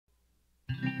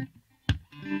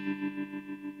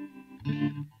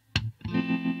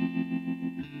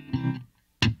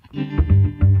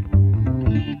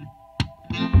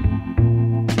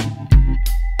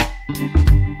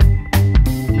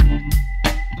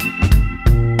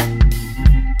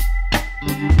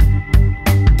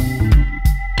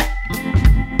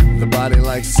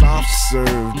like soft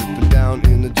serve, dripping down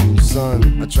in the June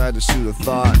sun. I tried to shoot a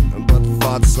thought, but the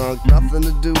thought sunk. Nothing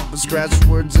to do but scratch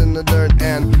words in the dirt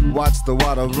and watch the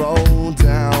water roll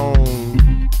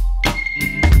down.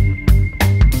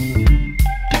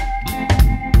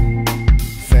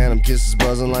 Phantom kisses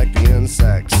buzzing like the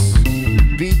insects.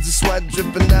 Beads of sweat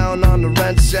dripping down on the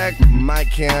rent check. My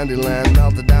Candyland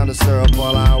melted down to syrup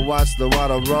while I watched the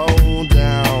water roll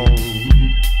down.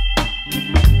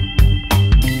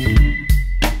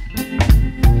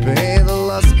 Hey, the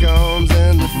lust comes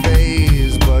in the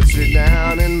phase, but you're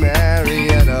down in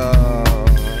Marietta.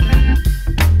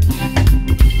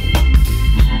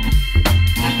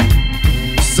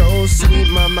 So sweet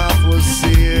my mouth was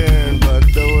seared, but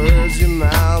the words your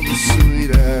mouth was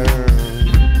sweeter.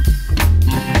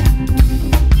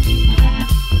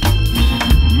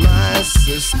 My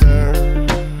sister,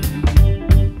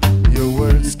 your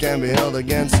words can be held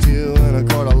against you in a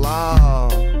court of law.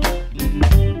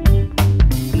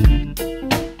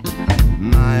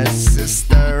 My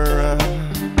sister,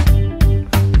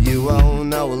 you owe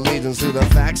no allegiance to the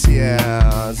facts,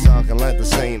 yeah. Talking like the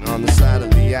saint on the side of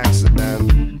the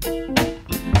accident.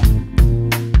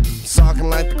 Talking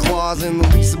like the clause in the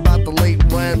lease about the late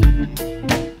rent.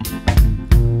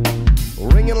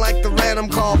 Ringing like the random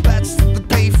call bats to the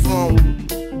payphone.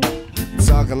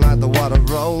 Talking like the water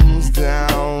rolls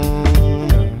down.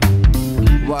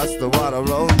 Watch the water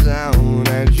roll down.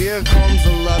 And here comes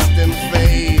the lust and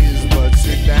phase, but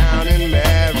you're down in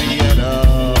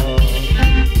Marietta.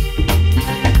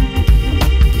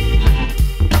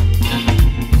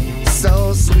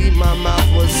 So sweet my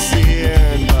mouth was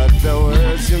seared, but the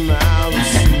words your mouth was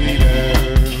sweeter.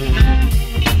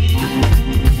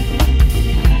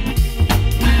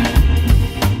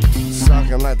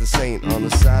 Talking like the saint on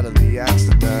the side of the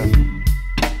accident.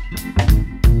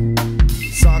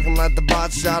 Talking like the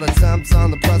bot shot attempts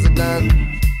on the president.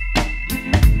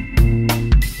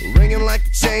 Ringing like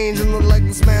the change in the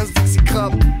legless man's Dixie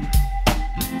cup.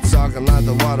 Talking like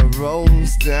the water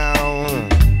rolls down.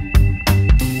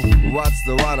 Watch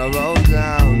the water roll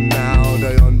down now.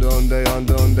 Day undone, day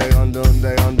undone, day undone,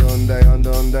 day undone, day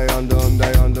undone, day undone,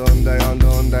 day undone, day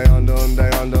undone, day undone, day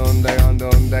undone, day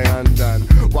undone, day undone.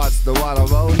 Watch the water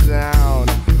roll down.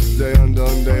 Day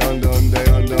undone, day undone, day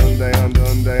undone, day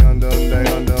undone, day undone, day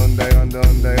undone, day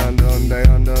undone, day undone, day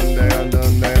undone, day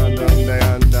undone, day undone, day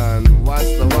undone. Watch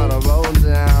the water roll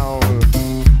down.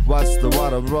 Watch the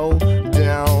water roll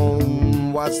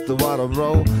down. Watch the water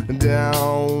roll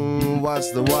down.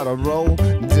 Watch the water roll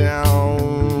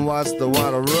down. Watch the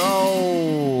water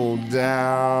roll down.